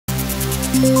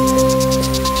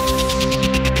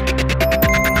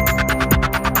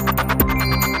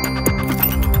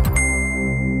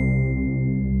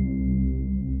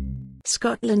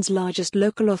Scotland's largest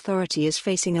local authority is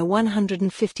facing a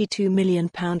 £152 million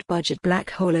budget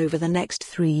black hole over the next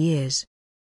 3 years.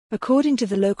 According to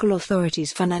the local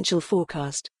authority's financial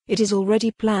forecast, it is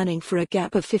already planning for a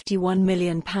gap of £51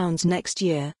 million next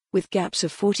year, with gaps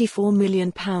of £44 million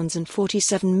and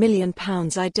 £47 million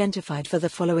identified for the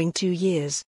following 2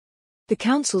 years. The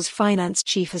council's finance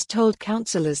chief has told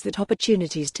councillors that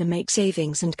opportunities to make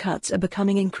savings and cuts are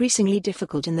becoming increasingly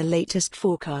difficult in the latest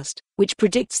forecast, which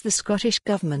predicts the Scottish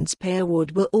Government's pay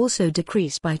award will also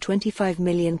decrease by £25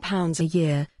 million a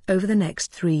year, over the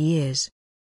next 3 years.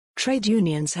 Trade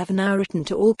unions have now written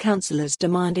to all councillors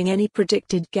demanding any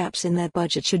predicted gaps in their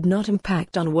budget should not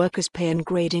impact on workers' pay and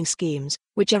grading schemes,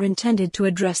 which are intended to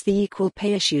address the equal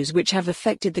pay issues which have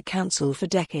affected the council for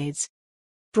decades.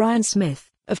 Brian Smith,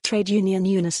 of trade union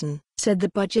Unison, said the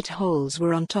budget holes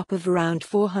were on top of around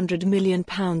 £400 million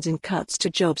in cuts to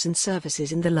jobs and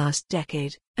services in the last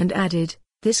decade, and added,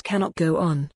 "This cannot go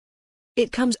on."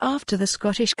 It comes after the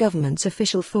Scottish Government's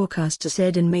official forecaster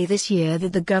said in May this year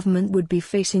that the government would be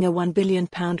facing a £1 billion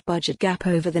budget gap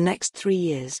over the next 3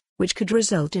 years, which could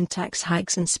result in tax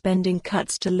hikes and spending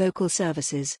cuts to local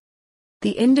services.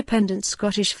 The Independent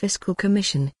Scottish Fiscal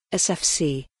Commission,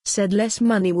 SFC, said less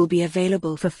money will be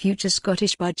available for future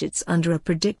Scottish budgets under a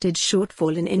predicted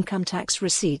shortfall in income tax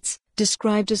receipts,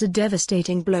 described as a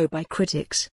devastating blow by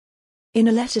critics. In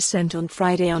a letter sent on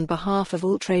Friday on behalf of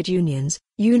all trade unions,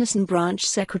 Unison Branch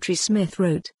Secretary Smith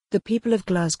wrote, "The people of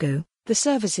Glasgow, the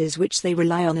services which they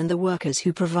rely on and the workers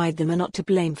who provide them are not to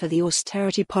blame for the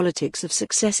austerity politics of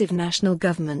successive national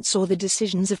governments or the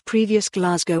decisions of previous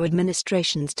Glasgow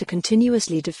administrations to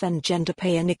continuously defend gender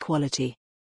pay inequality.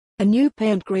 A new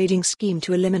pay and grading scheme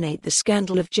to eliminate the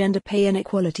scandal of gender pay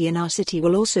inequality in our city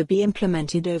will also be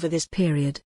implemented over this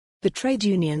period. The trade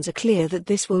unions are clear that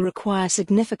this will require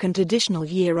significant additional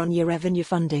year-on-year revenue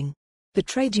funding. The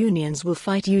trade unions will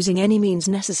fight using any means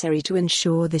necessary to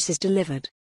ensure this is delivered."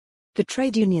 The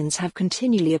trade unions have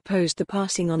continually opposed the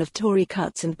passing on of Tory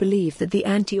cuts and believe that the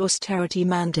anti-austerity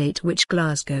mandate which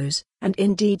Glasgow's, and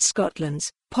indeed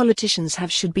Scotland's, politicians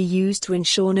have should be used to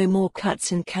ensure no more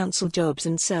cuts in council jobs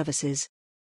and services.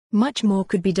 Much more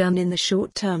could be done in the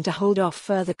short term to hold off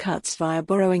further cuts via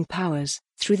borrowing powers,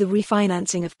 through the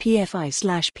refinancing of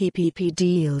PFI/PPP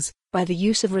deals, by the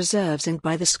use of reserves and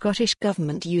by the Scottish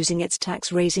Government using its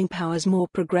tax-raising powers more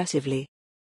progressively.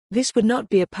 This would not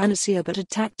be a panacea but a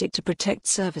tactic to protect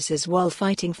services while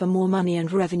fighting for more money and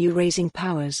revenue-raising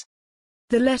powers.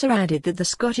 The letter added that the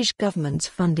Scottish Government's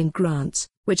funding grants,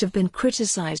 which have been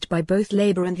criticised by both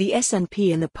Labour and the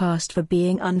SNP in the past for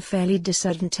being unfairly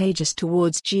disadvantageous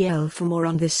towards GL. For more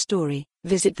on this story,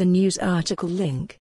 visit the news article link.